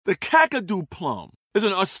The Kakadu plum is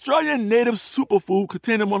an Australian native superfood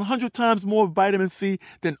containing 100 times more vitamin C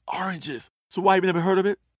than oranges. So why have you never heard of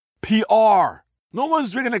it? PR. No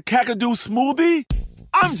one's drinking a Kakadu smoothie?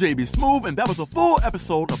 I'm JB Smoove, and that was a full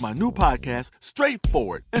episode of my new podcast,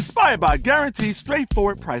 Straightforward, inspired by guaranteed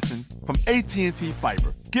straightforward pricing from AT&T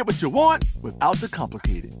Fiber. Get what you want without the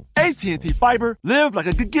complicated. AT&T Fiber, live like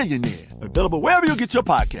a gigillionaire. Available wherever you get your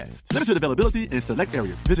podcasts. Limited availability in select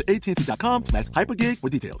areas. Visit AT&T.com/hypergig for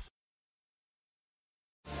details.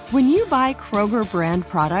 When you buy Kroger brand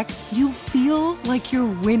products, you feel like you're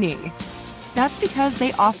winning. That's because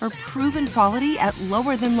they offer proven quality at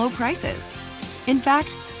lower than low prices. In fact,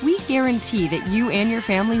 we guarantee that you and your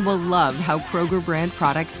family will love how Kroger brand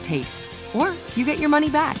products taste, or you get your money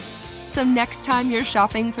back. So next time you're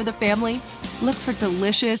shopping for the family, look for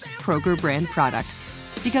delicious Kroger brand products,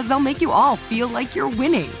 because they'll make you all feel like you're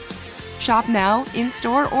winning. Shop now,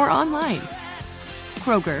 in-store, or online.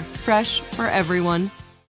 Kroger, fresh for everyone.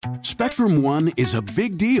 Spectrum One is a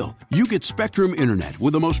big deal. You get Spectrum Internet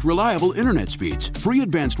with the most reliable internet speeds, free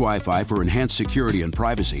advanced Wi-Fi for enhanced security and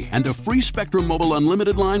privacy, and a free Spectrum Mobile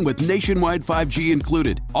Unlimited line with nationwide 5G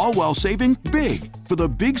included, all while saving big. For the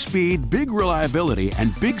big speed, big reliability,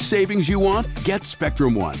 and big savings you want, get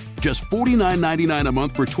Spectrum One. Just $49.99 a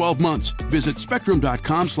month for 12 months. Visit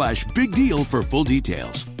spectrum.com/big deal for full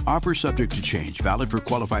details. Offer subject to change. Valid for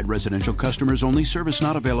qualified residential customers only. Service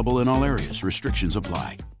not available in all areas. Restrictions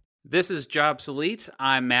apply. This is Jobsolete.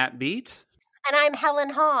 I'm Matt Beat. And I'm Helen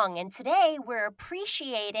Hong, and today we're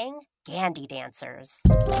appreciating Gandy dancers.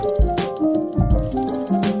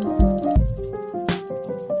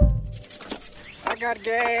 I got a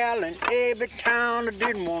gal in every town. I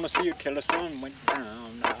didn't want to see her till the sun went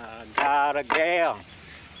down. I got a gal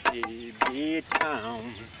in every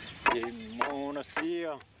town. Didn't want to see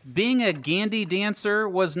her. Being a Gandy dancer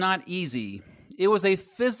was not easy. It was a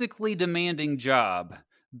physically demanding job,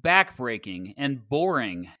 backbreaking and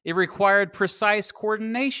boring. It required precise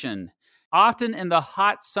coordination, often in the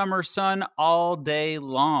hot summer sun all day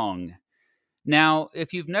long. Now,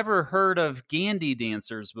 if you've never heard of Gandy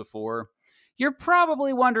dancers before, you're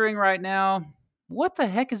probably wondering right now, what the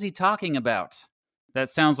heck is he talking about? That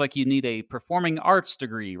sounds like you need a performing arts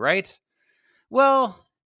degree, right? Well,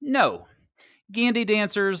 no. Gandy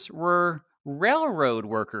dancers were railroad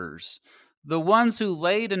workers, the ones who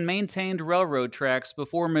laid and maintained railroad tracks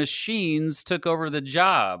before machines took over the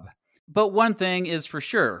job. But one thing is for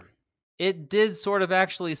sure, it did sort of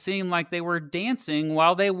actually seem like they were dancing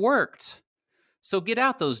while they worked. So get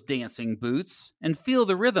out those dancing boots and feel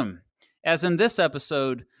the rhythm. As in this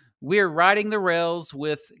episode, we're riding the rails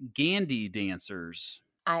with Gandy dancers.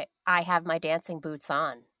 I have my dancing boots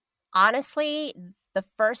on. Honestly, the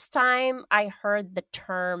first time I heard the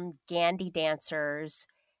term Gandy dancers,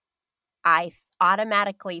 I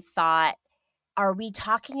automatically thought, are we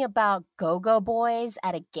talking about go-go boys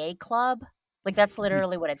at a gay club? Like, that's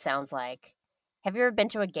literally what it sounds like. Have you ever been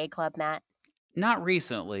to a gay club, Matt? Not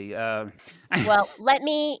recently. Well, let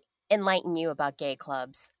me enlighten you about gay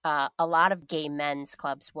clubs. A lot of gay men's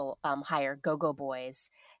clubs will hire go-go boys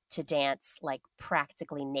to dance like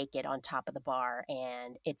practically naked on top of the bar,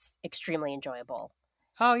 and it's extremely enjoyable.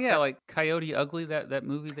 Oh yeah, like Coyote Ugly, that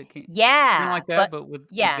movie that came. Yeah, Something like that, but with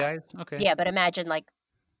guys. Okay. Yeah, but imagine like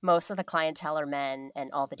most of the clientele are men,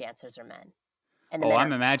 and all the dancers are men. And the men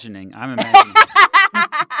I'm are... imagining.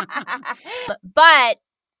 But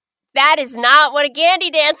that is not what a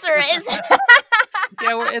Gandy dancer is.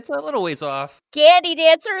 Yeah, well, it's a little ways off. Gandy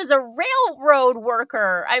dancer is a railroad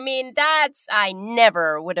worker. I mean, I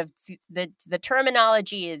never would have, the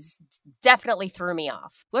terminology is definitely threw me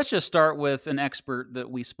off. Let's just start with an expert that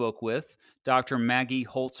we spoke with, Dr. Maggie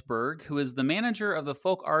Holtzberg, who is the manager of the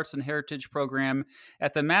Folk Arts and Heritage Program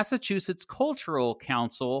at the Massachusetts Cultural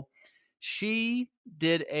Council. She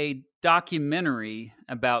did a documentary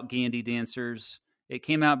about Gandy dancers. It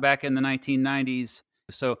came out back in the 1990s.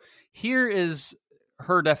 So here is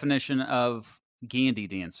her definition of Gandy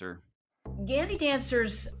dancer. Gandy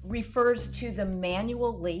dancers refers to the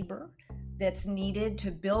manual labor that's needed to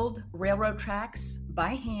build railroad tracks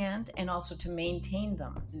by hand and also to maintain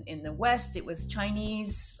them. In the West, it was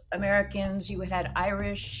Chinese, Americans, you had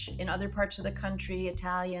Irish in other parts of the country,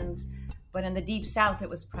 Italians, but in the Deep South, it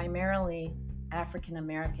was primarily African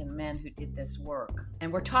American men who did this work.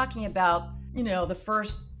 And we're talking about, the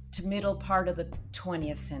first to middle part of the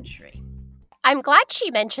 20th century. I'm glad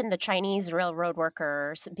she mentioned the Chinese railroad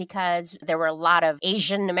workers, because there were a lot of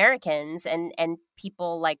Asian Americans and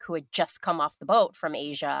people like who had just come off the boat from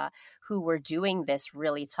Asia who were doing this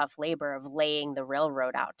really tough labor of laying the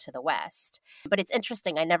railroad out to the West. But it's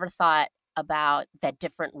interesting. I never thought about that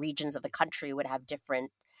different regions of the country would have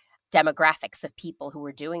different demographics of people who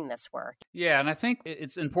were doing this work. Yeah, and I think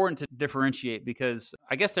it's important to differentiate because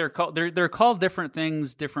I guess they're called different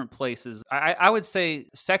things, different places. I would say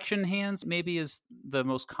section hands maybe is the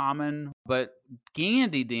most common, but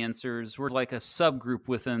Gandy dancers were like a subgroup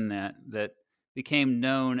within that became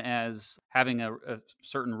known as having a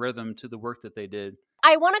certain rhythm to the work that they did.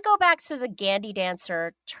 I want to go back to the Gandy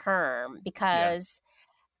dancer term because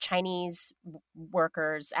Chinese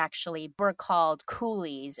workers actually were called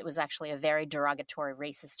coolies. It was actually a very derogatory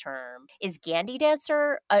racist term. Is Gandy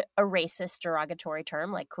dancer a racist derogatory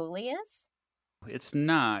term like coolie is? It's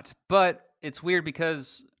not, but it's weird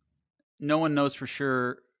because no one knows for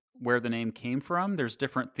sure where the name came from. There's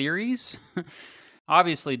different theories.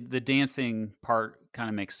 Obviously, the dancing part kind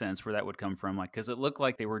of makes sense where that would come from, like because it looked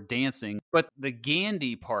like they were dancing. But the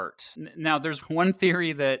Gandy part, now there's one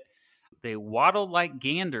theory that they waddled like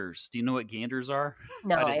ganders. Do you know what ganders are?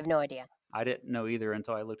 No, I have no idea. I didn't know either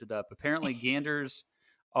until I looked it up. Apparently, ganders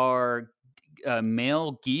are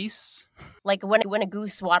male geese. Like when a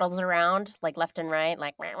goose waddles around, like left and right,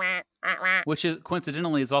 like wah, wah, wah, wah. Which is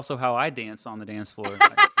coincidentally is also how I dance on the dance floor.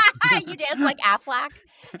 You dance like Aflac?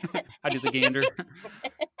 I do the gander.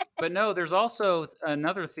 But no, there's also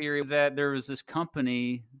another theory that there was this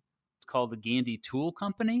company called the Gandy Tool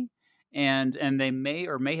Company. And they may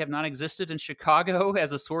or may have not existed in Chicago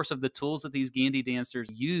as a source of the tools that these Gandy dancers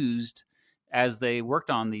used as they worked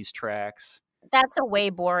on these tracks. That's a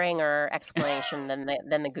way boringer explanation than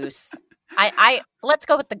the goose. I let's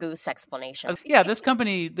go with the goose explanation. Yeah, this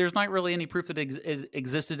company, there's not really any proof that it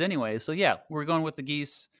existed anyway. So yeah, we're going with the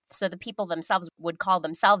geese. So the people themselves would call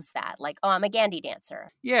themselves that, like, oh, I'm a Gandy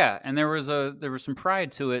dancer. Yeah, and there was some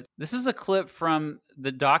pride to it. This is a clip from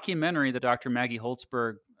the documentary that Dr. Maggie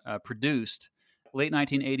Holzberg produced late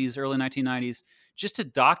 1980s, early 1990s, just to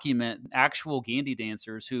document actual Gandy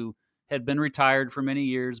dancers who had been retired for many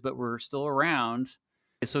years but were still around.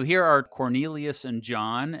 So here are Cornelius and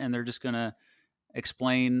John, and they're just going to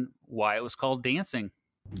explain why it was called dancing.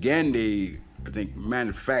 Gandy, I think,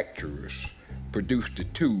 manufacturers produced the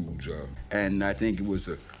tools, and I think it was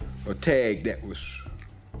a tag that was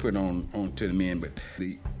put onto the men, but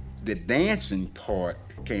the dancing part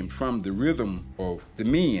came from the rhythm of the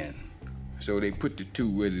men. So they put the two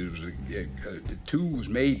with it. The two was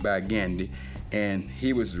made by Gandy, and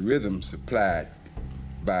he was the rhythm supplied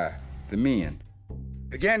by the men.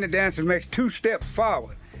 The Gandy dancer makes 2 steps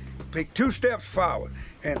forward, take 2 steps forward,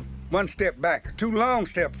 and 1 step back, 2 long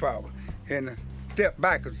steps forward, and a step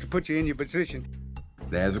backwards to put you in your position.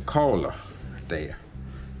 There's a caller there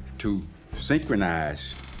to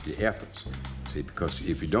synchronize your efforts. See, because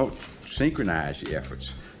if you don't synchronize your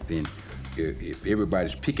efforts, then if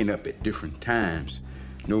everybody's picking up at different times,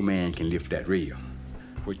 no man can lift that rail.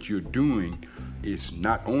 What you're doing is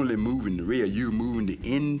not only moving the rail, you're moving the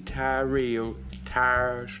entire rail,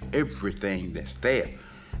 tires, everything that's there.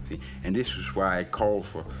 See? And this is why I call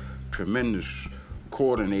for tremendous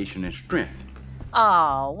coordination and strength.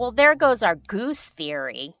 Oh, well, there goes our goose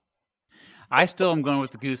theory. I still am going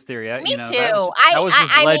with the goose theory. Me too. That was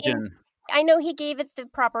his legend. Mean, I know he gave it the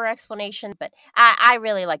proper explanation, but I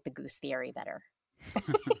really like the goose theory better.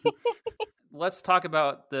 Let's talk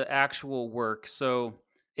about the actual work. So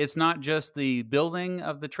it's not just the building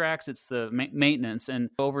of the tracks, it's the maintenance. And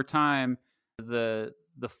over time, the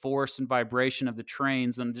force and vibration of the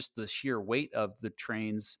trains and just the sheer weight of the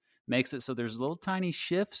trains makes it so there's little tiny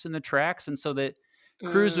shifts in the tracks. And so that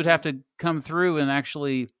crews would have to come through and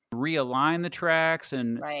actually realign the tracks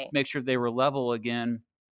and make sure they were level again.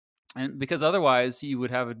 And because otherwise you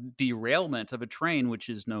would have a derailment of a train, which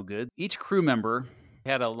is no good. Each crew member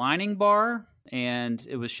had a lining bar, and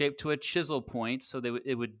it was shaped to a chisel point, so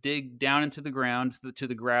it would dig down into the ground to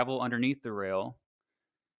the gravel underneath the rail.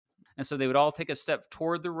 And so they would all take a step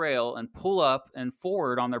toward the rail and pull up and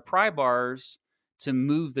forward on their pry bars to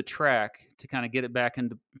move the track to kind of get it back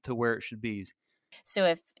into where it should be.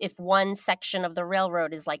 So if one section of the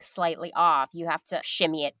railroad is like slightly off, you have to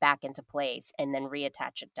shimmy it back into place and then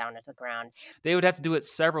reattach it down to the ground. They would have to do it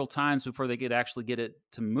several times before they could actually get it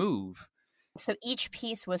to move. So each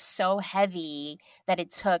piece was so heavy that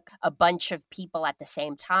it took a bunch of people at the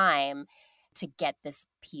same time to get this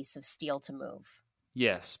piece of steel to move.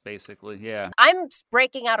 Yes, basically, yeah. I'm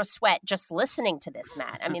breaking out a sweat just listening to this,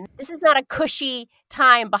 Matt. I mean, this is not a cushy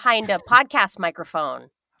time behind a podcast microphone.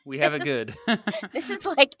 We have it good. This is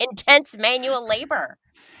like intense manual labor.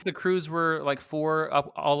 The crews were like 4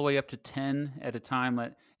 up all the way up to 10 at a time.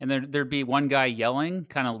 And there'd be one guy yelling,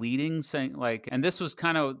 kind of leading, saying like, and this was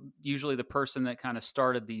kind of usually the person that kind of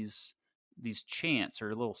started these chants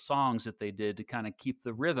or little songs that they did to kind of keep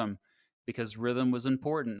the rhythm, because rhythm was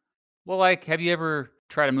important. Well, like, have you ever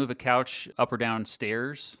try to move a couch up or down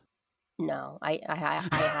stairs? No, I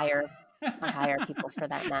hire people for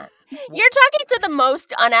that, Matt. You're talking to the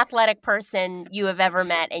most unathletic person you have ever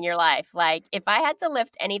met in your life. Like, if I had to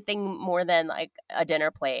lift anything more than like a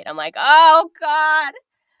dinner plate, I'm like, oh God.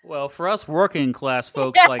 Well, for us working class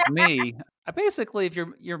folks like me, basically, if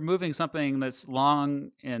you're moving something that's long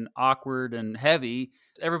and awkward and heavy,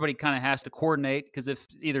 everybody kind of has to coordinate because if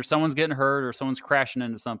either someone's getting hurt or someone's crashing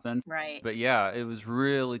into something. Right. But yeah, it was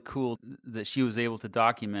really cool that she was able to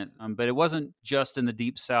document. But it wasn't just in the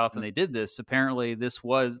Deep South and they did this. Apparently, this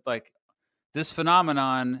was like this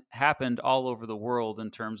phenomenon happened all over the world in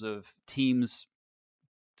terms of teams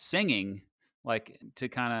singing, like to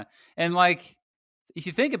kind of, and like, if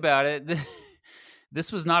you think about it,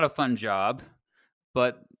 this was not a fun job,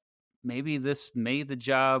 but maybe this made the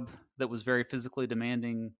job that was very physically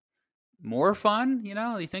demanding more fun. You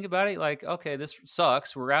know, you think about it like, okay, this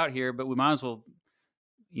sucks. We're out here, but we might as well,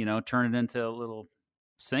 turn it into a little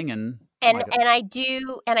singing. And I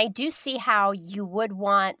do see how you would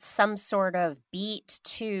want some sort of beat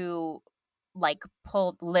to like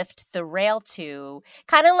lift the rail to,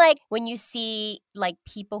 kind of like when you see like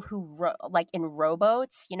people who like in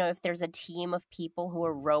rowboats, if there's a team of people who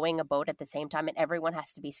are rowing a boat at the same time and everyone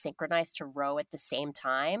has to be synchronized to row at the same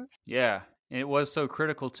time. Yeah. And it was so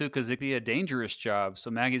critical too, because it'd be a dangerous job.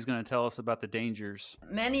 So Maggie's going to tell us about the dangers.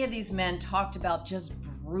 Many of these men talked about just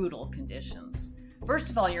brutal conditions. First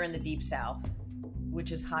of all, you're in the Deep South,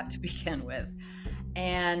 which is hot to begin with.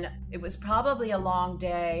 And it was probably a long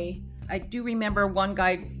day. I do remember one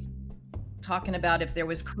guy talking about if there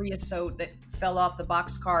was creosote that fell off the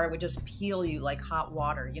boxcar, it would just peel you like hot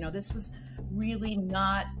water. This was really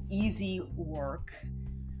not easy work.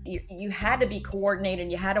 You had to be coordinated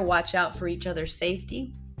and you had to watch out for each other's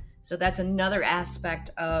safety. So that's another aspect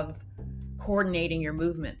of coordinating your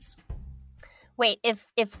movements. Wait, if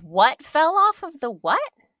what fell off of the what?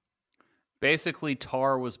 Basically,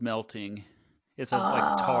 tar was melting. It's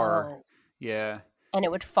like tar. Yeah. And it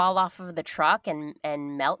would fall off of the truck and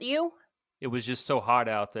melt you? It was just so hot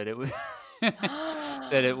out that it was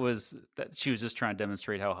that she was just trying to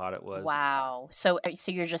demonstrate how hot it was. Wow. So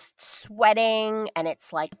you're just sweating and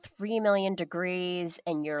it's like 3 million degrees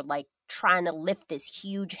and you're like trying to lift this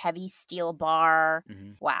huge heavy steel bar.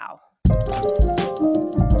 Mm-hmm. Wow.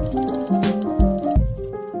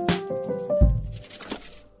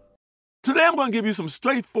 Today I'm going to give you some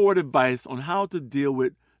straightforward advice on how to deal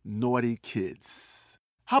with naughty kids.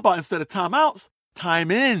 How about instead of timeouts,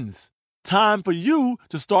 time-ins? Time for you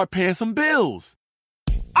to start paying some bills.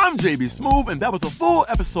 I'm JB Smoove, and that was a full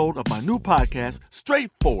episode of my new podcast,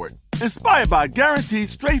 Straightforward, inspired by guaranteed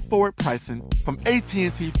straightforward pricing from AT&T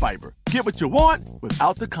Fiber. Get what you want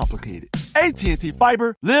without the complicated. AT&T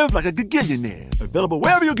Fiber, live like a gigillionaire. Available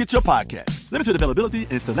wherever you get your podcasts. Limited availability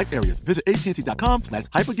in select areas. Visit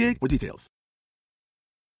AT&T.com/hypergig for details.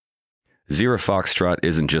 Zero Foxtrot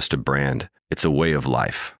isn't just a brand, it's a way of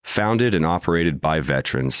life. Founded and operated by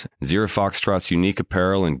veterans, Zero Foxtrot's unique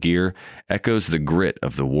apparel and gear echoes the grit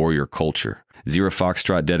of the warrior culture. Zero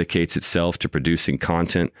Foxtrot dedicates itself to producing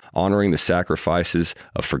content, honoring the sacrifices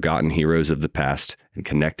of forgotten heroes of the past, and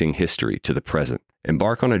connecting history to the present.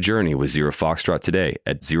 Embark on a journey with Zero Foxtrot today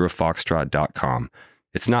at zerofoxtrot.com.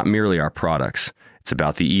 It's not merely our products, it's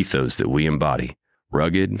about the ethos that we embody.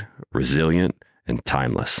 Rugged, resilient, and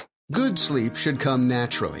timeless. Good sleep should come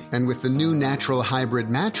naturally, and with the new Natural Hybrid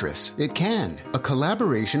mattress, it can. A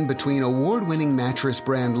collaboration between award-winning mattress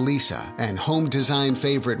brand Leesa and home design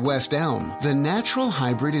favorite West Elm, the Natural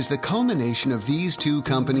Hybrid is the culmination of these two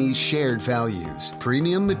companies' shared values: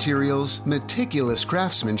 premium materials, meticulous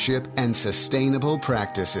craftsmanship, and sustainable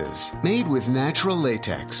practices. Made with natural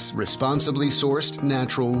latex, responsibly sourced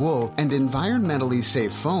natural wool, and environmentally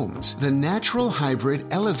safe foams, the Natural Hybrid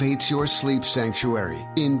elevates your sleep sanctuary,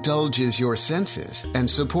 indulges your senses, and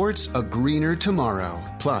supports a greener tomorrow.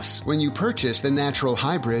 Plus, when you purchase the Natural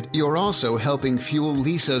Hybrid, you're also helping fuel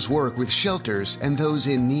Leesa's work with shelters and those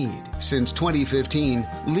in need. Since 2015,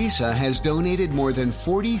 Leesa has donated more than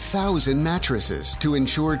 40,000 mattresses to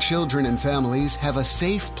ensure children and families have a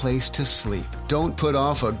safe place to sleep. Don't put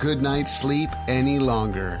off a good night's sleep any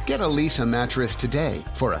longer. Get a Leesa mattress today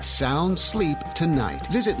for a sound sleep tonight.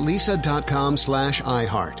 Visit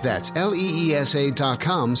leesa.com/iHeart. That's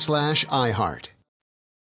LEESA.com/iHeart.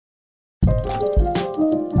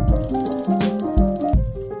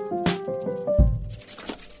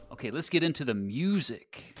 Okay, let's get into the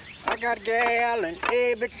music. I got a gal in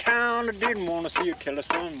every town that didn't want to see her till the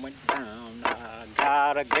sun went down. I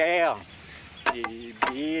got a gal in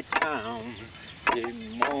every town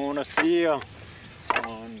didn't want to see her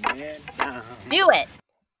sun went down. Do it.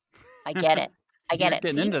 I get it. I get You're it.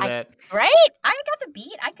 getting See, into that. Right? I got the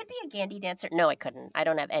beat. I could be a Gandy dancer. No, I couldn't. I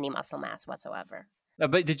don't have any muscle mass whatsoever.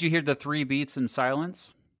 But did you hear the 3 beats in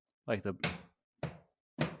silence? Like the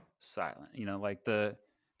silent, like that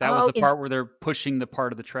was the part where they're pushing the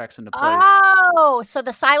part of the tracks into place. Oh, so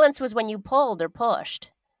the silence was when you pulled or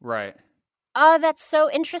pushed. Right. Oh, that's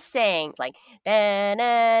so interesting. Like,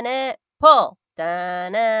 da-na-na, pull,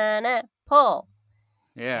 da-na-na, pull.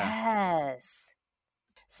 Yeah. Yes.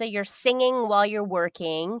 So you're singing while you're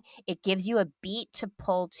working. It gives you a beat to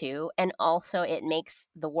pull to, and also it makes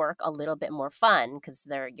the work a little bit more fun because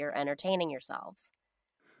you're entertaining yourselves.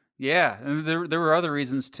 Yeah, and there were other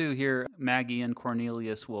reasons too here. Maggie and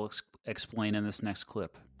Cornelius will explain in this next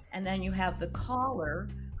clip. And then you have the caller,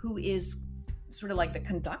 who is sort of like the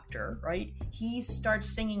conductor, right? He starts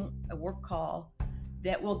singing a work call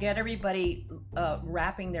that will get everybody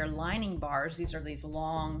rapping their lining bars. These are these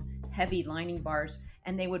long, heavy lining bars,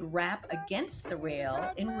 and they would rap against the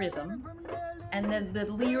rail in rhythm. And then the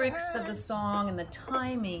lyrics of the song and the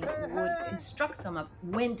timing would instruct them of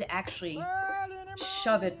when to actually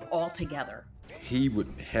shove it all together. He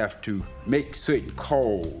would have to make certain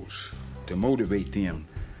calls to motivate them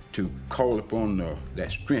to call upon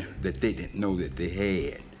that strength that they didn't know that they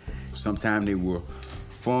had. Sometimes they were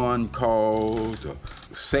fun calls, or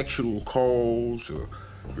sexual calls, or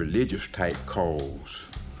religious type calls.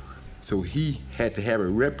 So he had to have a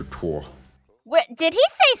repertoire. What, did he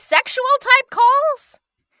say sexual type calls?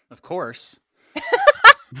 Of course.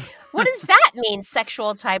 What does that mean,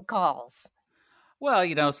 sexual type calls?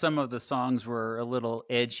 Well, some of the songs were a little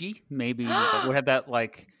edgy. Maybe would have that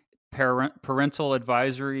like parental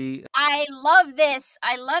advisory. I love this.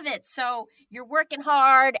 I love it. So you're working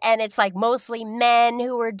hard and it's like mostly men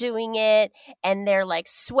who are doing it and they're like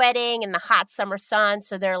sweating in the hot summer sun.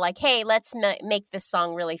 So they're like, hey, let's make this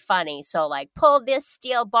song really funny. So like pull this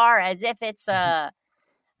steel bar as if it's a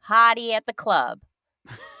hottie at the club.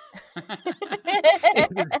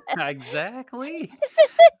 Exactly.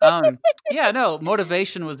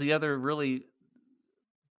 Motivation was the other really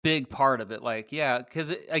big part of it. Like,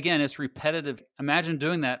 because again, it's repetitive. Imagine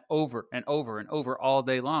doing that over and over and over all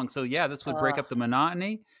day long. So this would break up the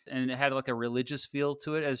monotony, and it had like a religious feel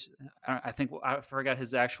to it. As I think I forgot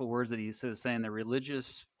his actual words that he said, saying the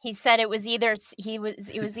religious. He said it was either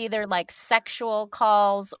like sexual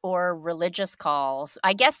calls or religious calls.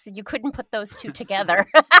 I guess you couldn't put those two together.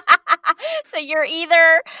 So you're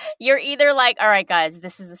either like, all right, guys,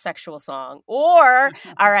 this is a sexual song, or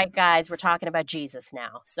all right, guys, we're talking about Jesus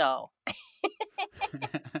now. So.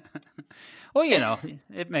 Well,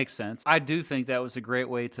 it makes sense. I do think that was a great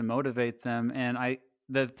way to motivate them. And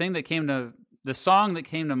the song that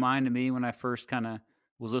came to mind to me when I first kind of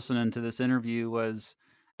was listening to this interview was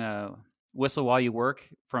Whistle While You Work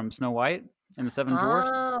from Snow White and the Seven Dwarfs.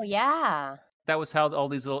 Oh, yeah. That was how all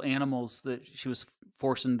these little animals that she was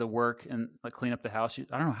forcing to work and like clean up the house.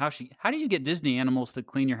 I don't know how do you get Disney animals to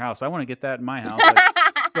clean your house? I want to get that in my house.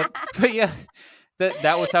 But yeah,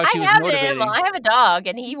 that was how she was motivating. I have a dog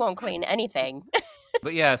and he won't clean anything.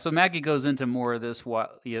 But yeah, so Maggie goes into more of this,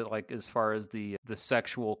 like as far as the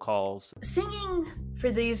sexual calls. Singing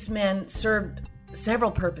for these men served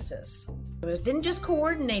several purposes. It didn't just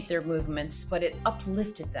coordinate their movements, but it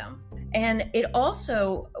uplifted them. And it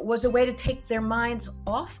also was a way to take their minds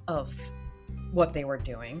off of what they were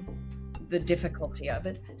doing, the difficulty of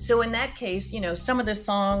it. So in that case, some of the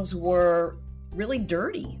songs were really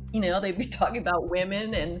dirty. They'd be talking about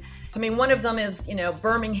women. And one of them is,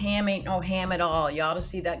 Birmingham ain't no ham at all. You ought to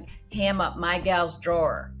see that ham up my gal's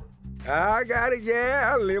drawer. I got a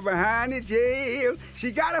gal live behind the jail.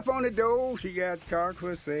 She got up on the door. She got the car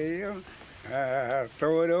for sale.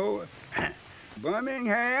 Throw it over.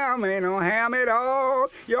 Birmingham ain't no ham at all.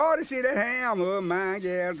 You ought to see that ham up my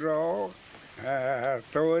gal drawer.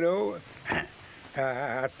 Throw it over.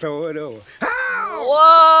 Throw it over.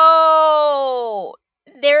 Whoa!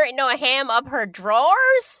 There ain't no ham up her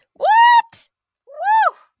drawers? What?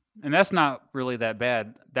 Woo! And that's not really that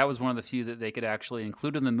bad. That was one of the few that they could actually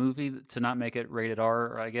include in the movie to not make it rated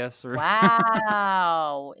R, I guess.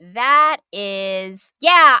 Wow. That is...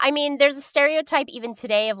 Yeah, there's a stereotype even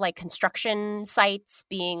today of like construction sites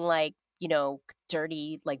being like,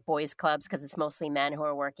 dirty like boys clubs because it's mostly men who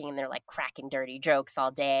are working and they're like cracking dirty jokes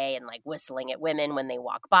all day and like whistling at women when they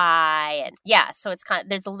walk by. And so it's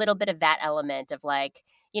there's a little bit of that element of like,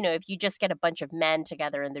 if you just get a bunch of men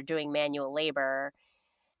together and they're doing manual labor,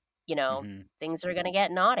 things are going to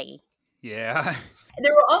get naughty. Yeah.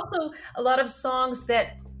 There were also a lot of songs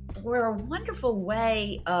that were a wonderful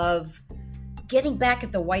way of getting back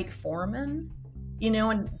at the white foreman,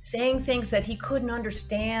 and saying things that he couldn't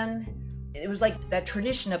understand It was like that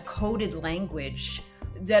tradition of coded language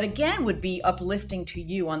that again would be uplifting to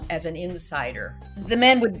you as an insider. The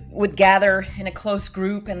men would gather in a close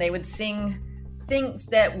group and they would sing things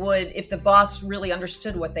that would, if the boss really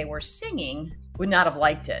understood what they were singing, would not have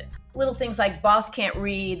liked it. Little things like boss can't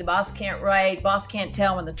read, the boss can't write, boss can't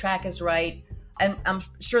tell when the track is right. And I'm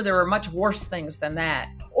sure there were much worse things than that.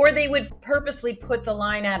 Or they would purposely put the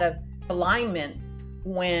line out of alignment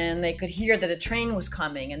when they could hear that a train was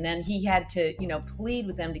coming, and then he had to, plead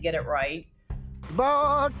with them to get it right. The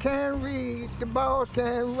boss can't read, the boss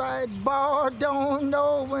can't write, boss don't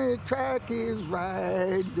know when the track is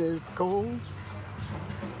right. Let's go,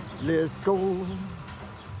 let's go.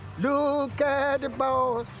 Look at the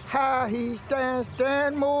boss, how he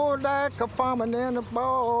stand more like a farmer than a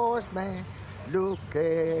boss man. Look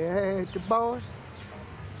at the boss,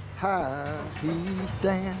 how he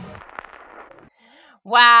stand.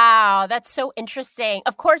 Wow, that's so interesting.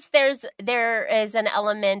 Of course, there is an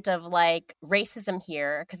element of like racism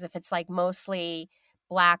here, because if it's like mostly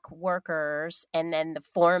Black workers and then the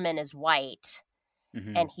foreman is white,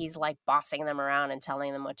 and he's like bossing them around and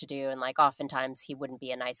telling them what to do, and like oftentimes he wouldn't be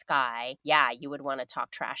a nice guy. Yeah, you would want to talk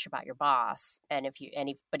trash about your boss,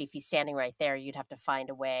 but if he's standing right there, you'd have to find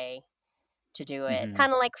a way to do it.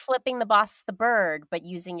 Kind of like flipping the boss the bird, but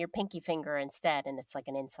using your pinky finger instead, and it's like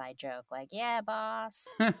an inside joke, like, yeah, boss.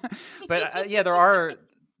 But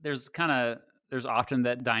there's often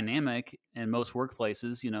that dynamic in most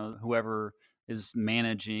workplaces. Whoever is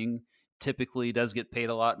managing typically does get paid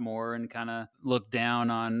a lot more and kind of look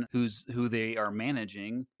down on who they are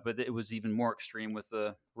managing. But it was even more extreme with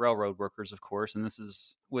the railroad workers, of course. And this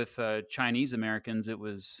is with Chinese Americans, it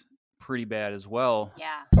was pretty bad as well.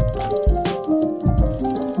 Yeah.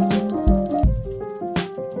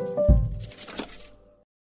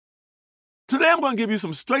 Today I'm going to give you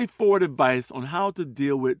some straightforward advice on how to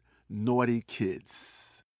deal with naughty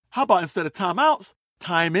kids. How about instead of timeouts,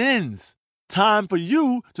 time-ins? Time for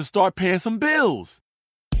you to start paying some bills.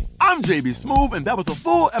 I'm JB Smoove, and that was a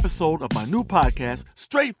full episode of my new podcast,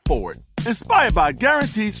 Straightforward, inspired by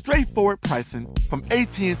guaranteed straightforward pricing from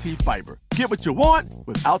AT&T Fiber. Get what you want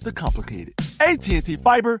without the complicated. AT&T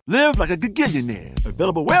Fiber, live like a gigillionaire.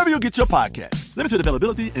 Available wherever you get your podcast. Limited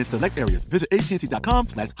availability in select areas. Visit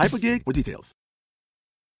AT&T.com/hypergig for details.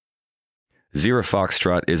 Zero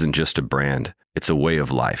Foxtrot isn't just a brand, it's a way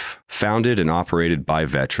of life. Founded and operated by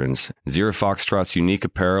veterans, Zero Foxtrot's unique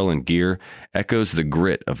apparel and gear echoes the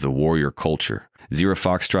grit of the warrior culture. Zero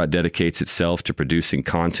Foxtrot dedicates itself to producing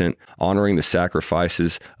content, honoring the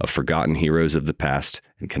sacrifices of forgotten heroes of the past,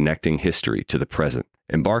 and connecting history to the present.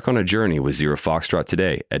 Embark on a journey with Zero Foxtrot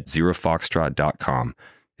today at zerofoxtrot.com.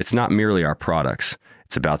 It's not merely our products,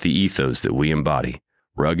 it's about the ethos that we embody.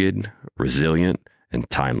 Rugged, resilient, and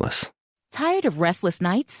timeless. Tired of restless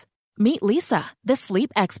nights? Meet Leesa, the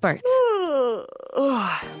sleep experts.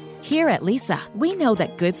 Here at Leesa, we know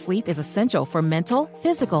that good sleep is essential for mental,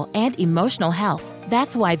 physical, and emotional health.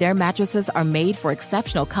 That's why their mattresses are made for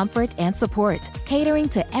exceptional comfort and support, catering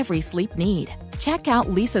to every sleep need. Check out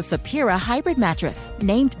Leesa's Sapira Hybrid Mattress,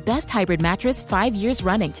 named Best Hybrid Mattress 5 years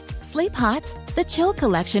running. Sleep hot? The Chill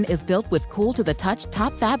Collection is built with cool-to-the-touch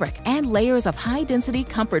top fabric and layers of high-density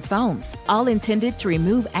comfort foams, all intended to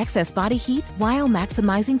remove excess body heat while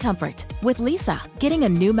maximizing comfort. With Leesa, getting a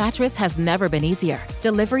new mattress has never been easier.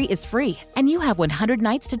 Delivery is free, and you have 100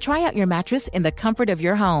 nights to try out your mattress in the comfort of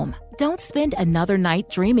your home. Don't spend another night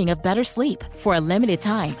dreaming of better sleep. For a limited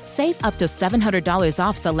time, save up to $700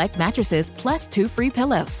 off select mattresses plus 2 free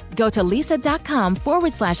pillows. Go to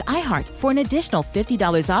leesa.com/iHeart for an additional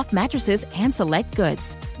 $50 off mattresses and select goods.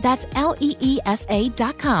 That's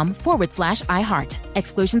LEESA.com/iHeart.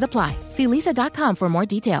 Exclusions apply. See leesa.com for more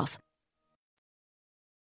details.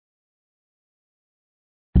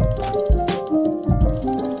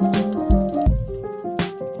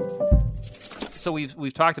 So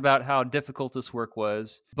we've talked about how difficult this work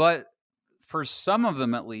was, but for some of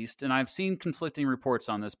them at least, and I've seen conflicting reports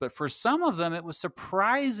on this, but for some of them it was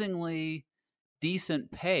surprisingly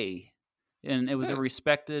decent pay, and it was a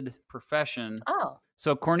respected profession. Oh.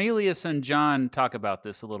 So Cornelius and John talk about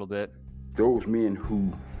this a little bit. Those men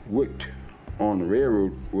who worked on the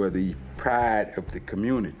railroad were the pride of the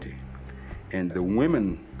community, and the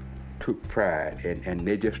women took pride, and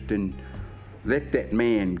they just didn't let that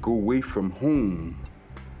man go away from home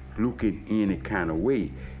looking any kind of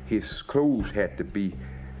way. His clothes had to be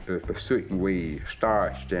a certain way,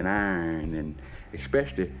 starched and ironed, and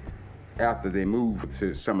especially after they moved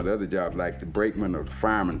to some of the other jobs like the brakeman or the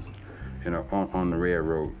fireman, on the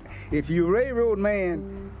railroad. If you're a railroad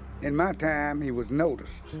man, in my time, he was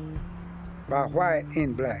noticed by white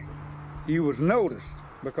and black. He was noticed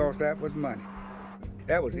because that was money.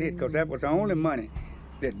 That was it, because that was the only money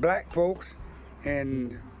that black folks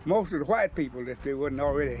and most of the white people, that they wouldn't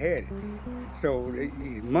already had it. So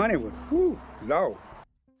money was, low.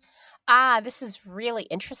 This is really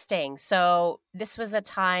interesting. So this was a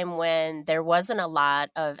time when there wasn't a lot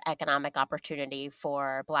of economic opportunity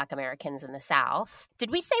for Black Americans in the South. Did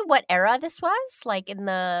we say what era this was? Like in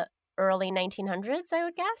the early 1900s, I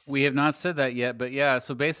would guess? We have not said that yet, but yeah,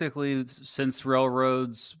 so basically since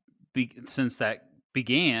railroads, since that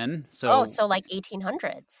began, so like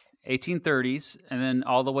 1800s. 1830s, and then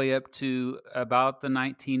all the way up to about the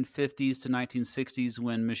 1950s to 1960s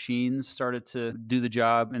when machines started to do the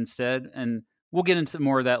job instead. And we'll get into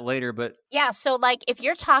more of that later, but yeah, so like if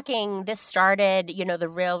you're talking, this started, the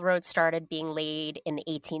railroad started being laid in the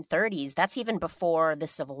 1830s. That's even before the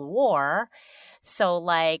Civil War. So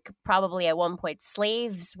like probably at one point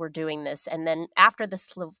slaves were doing this. And then after the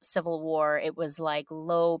Civil War, it was like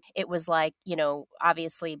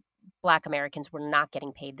obviously Black Americans were not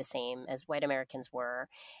getting paid the same as white Americans were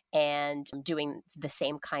and doing the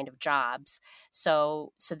same kind of jobs.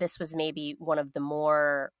 So this was maybe one of the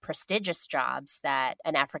more prestigious jobs that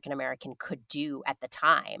an African American could do at the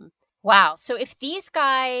time. Wow. So if these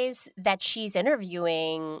guys that she's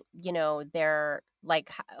interviewing, they're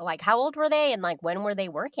like how old were they and like when were they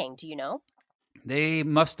working? Do you know? They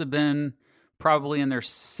must have been probably in their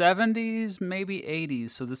 70s, maybe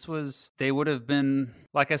 80s. So they would have been,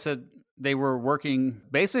 like I said, they were working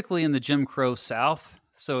basically in the Jim Crow South.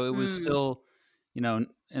 So it was still, in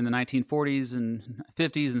the 1940s and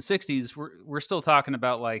 50s and 60s, we're still talking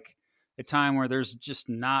about like a time where there's just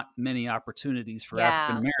not many opportunities for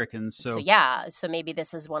African Americans. So maybe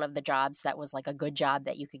this is one of the jobs that was like a good job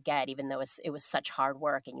that you could get, even though it was such hard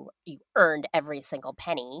work and you earned every single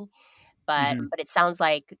penny. But it sounds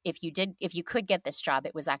like if you could get this job,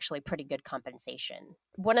 it was actually pretty good compensation.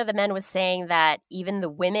 One of the men was saying that even the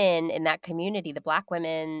women in that community, the Black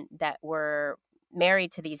women that were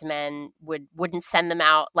married to these men, wouldn't send them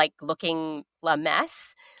out like looking a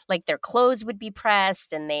mess. Like their clothes would be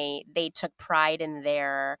pressed, and they took pride in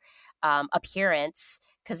their appearance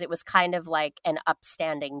because it was kind of like an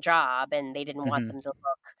upstanding job, and they didn't want them to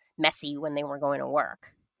look messy when they were going to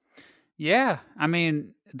work. Yeah, I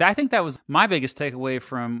mean, I think that was my biggest takeaway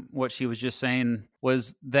from what she was just saying,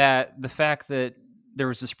 was that the fact that there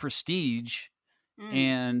was this prestige,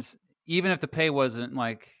 and even if the pay wasn't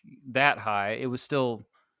like that high, it was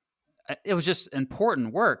just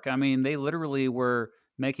important work. I mean, they literally were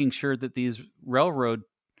making sure that these railroad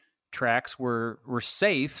tracks were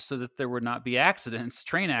safe so that there would not be accidents,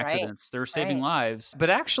 train accidents. They were saving lives.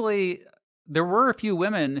 But actually, there were a few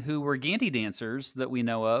women who were Gandy dancers that we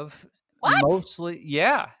know of. What? Mostly,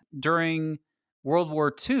 yeah. During World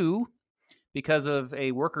War II, because of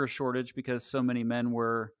a worker shortage, because so many men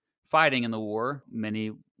were fighting in the war,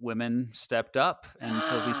 many women stepped up and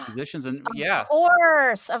filled these positions. And Of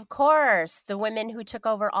course. The women who took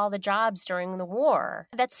over all the jobs during the war.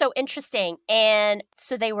 That's so interesting. And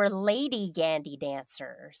so they were lady Gandy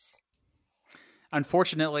dancers.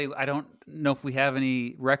 Unfortunately, I don't know if we have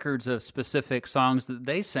any records of specific songs that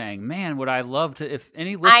they sang. Man, would I love to, if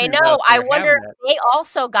any listeners I know. I wonder if they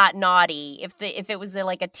also got naughty, if it was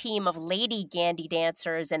like a team of lady Gandy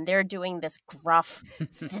dancers and they're doing this gruff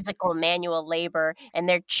physical manual labor and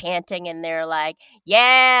they're chanting and they're like,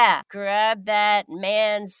 yeah, grab that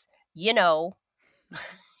man's,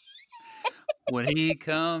 when he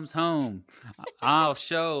comes home, I'll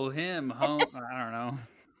show him home. I don't know.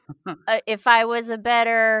 If I was a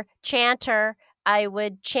better chanter, I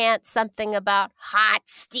would chant something about hot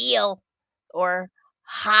steel or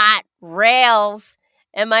hot rails.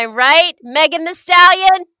 Am I right? Megan Thee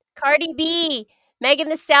Stallion? Cardi B. Megan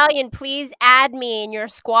Thee Stallion, please add me in your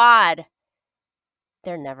squad.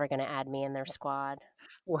 They're never going to add me in their squad.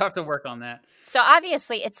 We'll have to work on that. So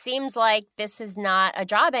obviously, it seems like this is not a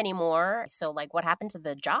job anymore. So like, what happened to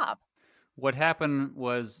the job? What happened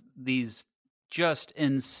was these just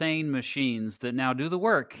insane machines that now do the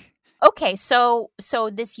work. Okay, so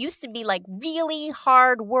this used to be like really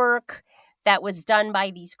hard work that was done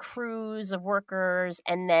by these crews of workers,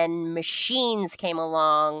 and then machines came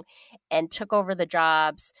along and took over the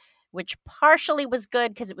jobs, which partially was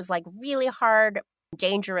good because it was like really hard,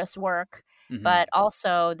 dangerous work. But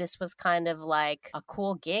also this was kind of like a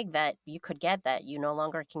cool gig that you could get that you no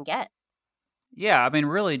longer can get. Yeah, I mean,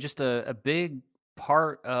 really just a big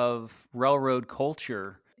part of railroad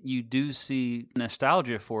culture. You do see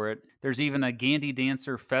nostalgia for it. There's even a Gandy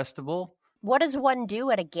Dancer Festival. What does one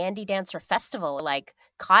do at a Gandy Dancer Festival? Like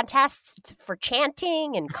contests for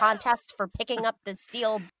chanting and contests for picking up the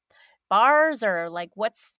steel bars or like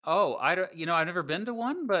what's? Oh, I don't. I've never been to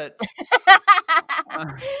one, but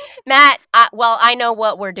Matt. Well, I know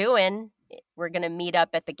what we're doing. We're gonna meet up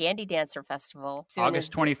at the Gandy Dancer Festival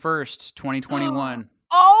August 21st, 2021.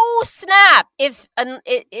 Oh snap! If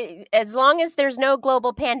as long as there's no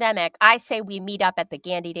global pandemic, I say we meet up at the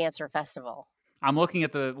Gandy Dancer Festival. I'm looking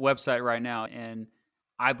at the website right now, and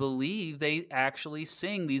I believe they actually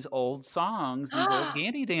sing these old songs, these old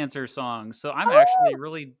Gandy Dancer songs. So I'm actually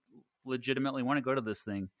really legitimately want to go to this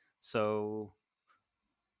thing. So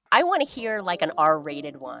I want to hear like an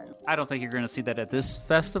R-rated one. I don't think you're going to see that at this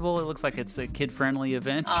festival. It looks like it's a kid-friendly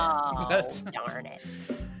event. Oh, darn it.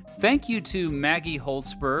 Thank you to Maggie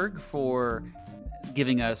Holtzberg for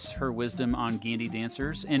giving us her wisdom on Gandy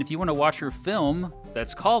Dancers. And if you want to watch her film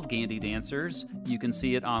that's called Gandy Dancers, you can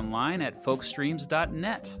see it online at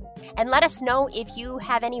folkstreams.net. And let us know if you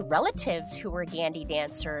have any relatives who are Gandy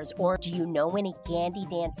dancers, or do you know any Gandy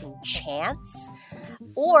dancing chants?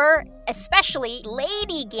 Or especially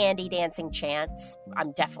lady Gandy dancing chants.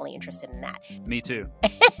 I'm definitely interested in that. Me too.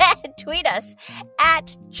 Tweet us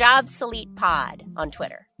at JobsoletePod on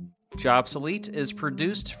Twitter. Jobsolete is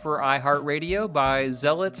produced for iHeartRadio by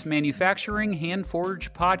Zealot Manufacturing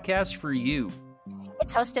Hand-Forged Podcast for You.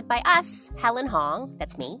 It's hosted by us, Helen Hong,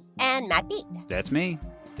 that's me, and Matt Beat. That's me.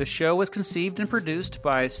 The show was conceived and produced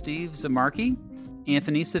by Steve Zamarki,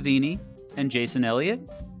 Anthony Savini, and Jason Elliott.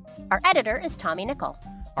 Our editor is Tommy Nickel.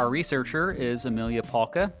 Our researcher is Amelia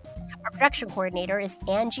Polka. Our production coordinator is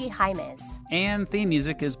Angie Jaimes. And theme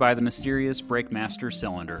music is by the mysterious Breakmaster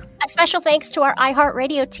Cylinder. A special thanks to our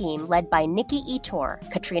iHeartRadio team led by Nikki Etor,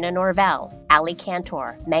 Katrina Norvell, Ali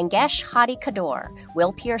Cantor, Mangesh Hadi Kador,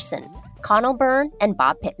 Will Pearson, Connell Byrne, and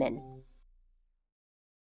Bob Pittman.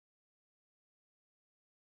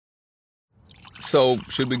 So,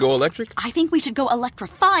 should we go electric? I think we should go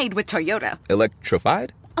electrified with Toyota.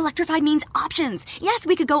 Electrified? Electrified means options. Yes,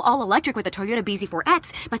 we could go all electric with the Toyota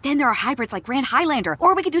BZ4X, but then there are hybrids like Grand Highlander,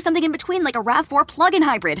 or we could do something in between like a RAV4 plug-in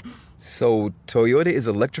hybrid. So, Toyota is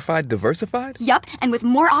electrified diversified? Yup, and with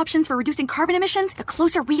more options for reducing carbon emissions, the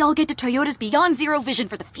closer we all get to Toyota's Beyond Zero vision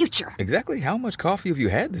for the future. Exactly how much coffee have you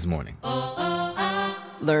had this morning?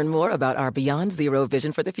 Learn more about our Beyond Zero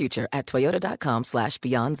vision for the future at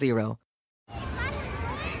toyota.com/Beyond Zero.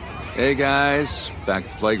 Hey guys, back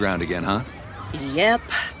at the playground again, huh? Yep.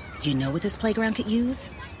 You know what this playground could use?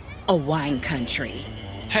 A wine country.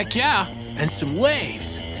 Heck yeah, and some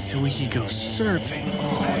waves, so we could go surfing.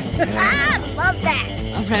 Oh, yeah. Ah, love that.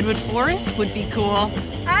 A redwood forest would be cool.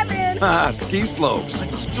 I'm in. Ah, ski slopes.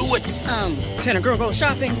 Let's do it. Can a girl go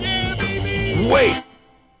shopping? Yeah, baby. Wait.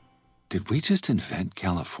 Did we just invent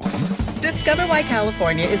California? Discover why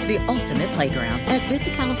California is the ultimate playground at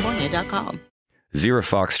visitcalifornia.com. Zero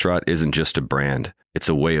Foxtrot isn't just a brand, it's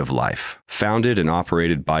a way of life. Founded and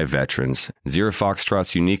operated by veterans, Zero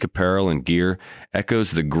Foxtrot's unique apparel and gear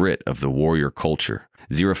echoes the grit of the warrior culture.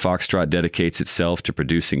 Zero Foxtrot dedicates itself to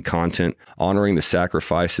producing content, honoring the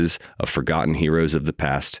sacrifices of forgotten heroes of the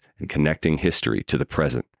past, and connecting history to the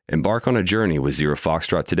present. Embark on a journey with Zero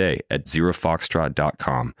Foxtrot today at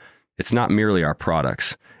zerofoxtrot.com. It's not merely our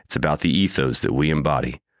products, it's about the ethos that we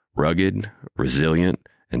embody. Rugged, resilient,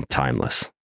 and timeless.